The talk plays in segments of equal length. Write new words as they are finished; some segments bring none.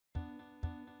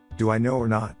Do I know or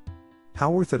not?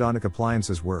 How orthodontic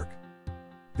appliances work?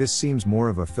 This seems more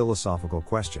of a philosophical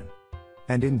question.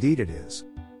 And indeed it is.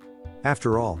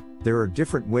 After all, there are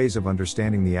different ways of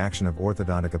understanding the action of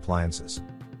orthodontic appliances.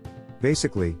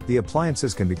 Basically, the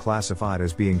appliances can be classified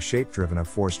as being shape-driven or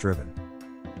force-driven.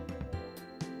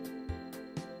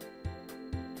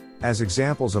 As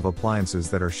examples of appliances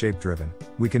that are shape-driven,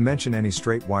 we can mention any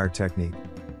straight wire technique,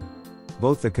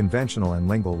 both the conventional and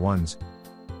lingual ones,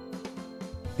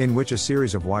 in which a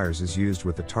series of wires is used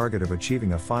with the target of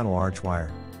achieving a final arch wire,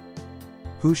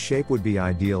 whose shape would be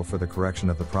ideal for the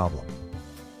correction of the problem.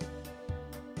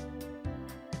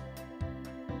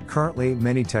 Currently,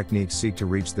 many techniques seek to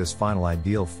reach this final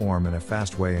ideal form in a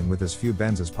fast way and with as few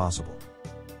bends as possible.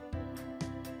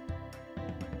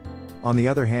 On the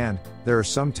other hand, there are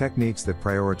some techniques that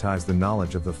prioritize the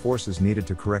knowledge of the forces needed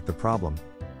to correct the problem,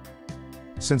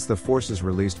 since the forces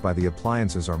released by the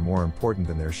appliances are more important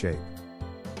than their shape.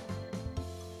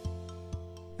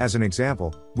 As an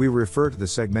example, we refer to the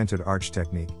segmented arch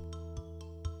technique,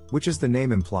 which, as the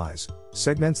name implies,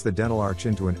 segments the dental arch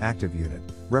into an active unit,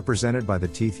 represented by the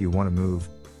teeth you want to move,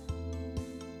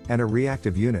 and a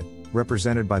reactive unit,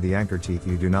 represented by the anchor teeth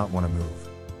you do not want to move.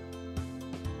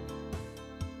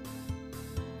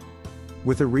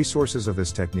 With the resources of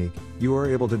this technique, you are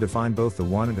able to define both the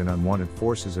wanted and unwanted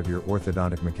forces of your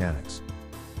orthodontic mechanics.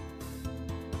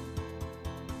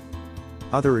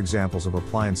 Other examples of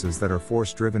appliances that are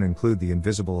force-driven include the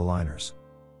invisible aligners.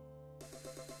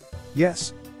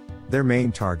 Yes, their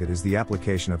main target is the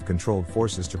application of controlled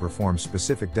forces to perform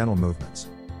specific dental movements.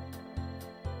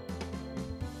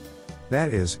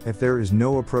 That is, if there is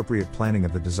no appropriate planning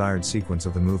of the desired sequence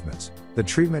of the movements, the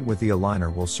treatment with the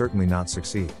aligner will certainly not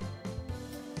succeed.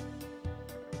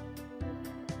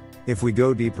 If we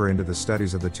go deeper into the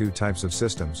studies of the two types of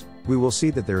systems, we will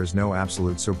see that there is no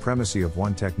absolute supremacy of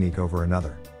one technique over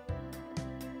another.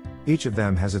 Each of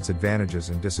them has its advantages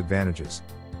and disadvantages,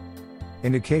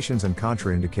 indications and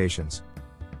contraindications,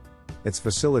 its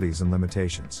facilities and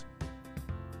limitations.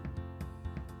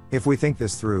 If we think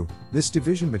this through, this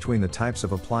division between the types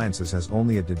of appliances has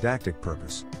only a didactic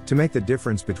purpose, to make the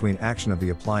difference between action of the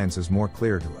appliances more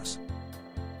clear to us.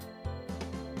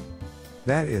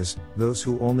 That is, those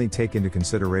who only take into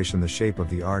consideration the shape of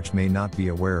the arch may not be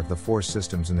aware of the force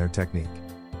systems in their technique.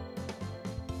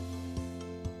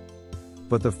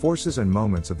 But the forces and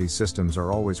moments of these systems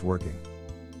are always working.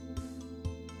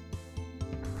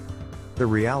 The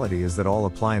reality is that all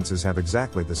appliances have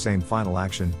exactly the same final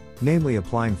action, namely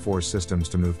applying force systems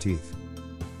to move teeth.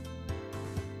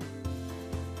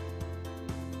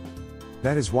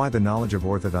 That is why the knowledge of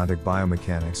orthodontic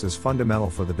biomechanics is fundamental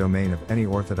for the domain of any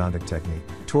orthodontic technique,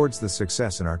 towards the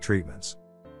success in our treatments.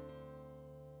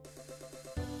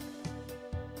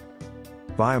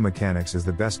 Biomechanics is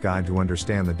the best guide to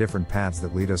understand the different paths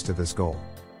that lead us to this goal.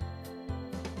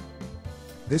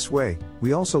 This way,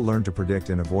 we also learn to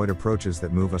predict and avoid approaches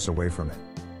that move us away from it.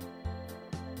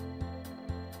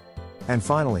 And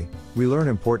finally, we learn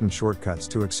important shortcuts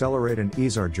to accelerate and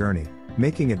ease our journey,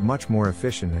 making it much more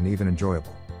efficient and even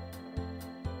enjoyable.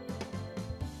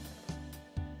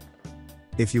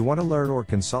 If you want to learn or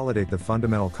consolidate the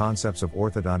fundamental concepts of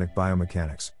orthodontic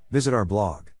biomechanics, visit our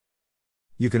blog.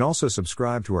 You can also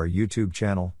subscribe to our YouTube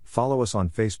channel, follow us on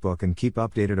Facebook and keep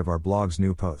updated of our blog's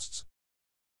new posts.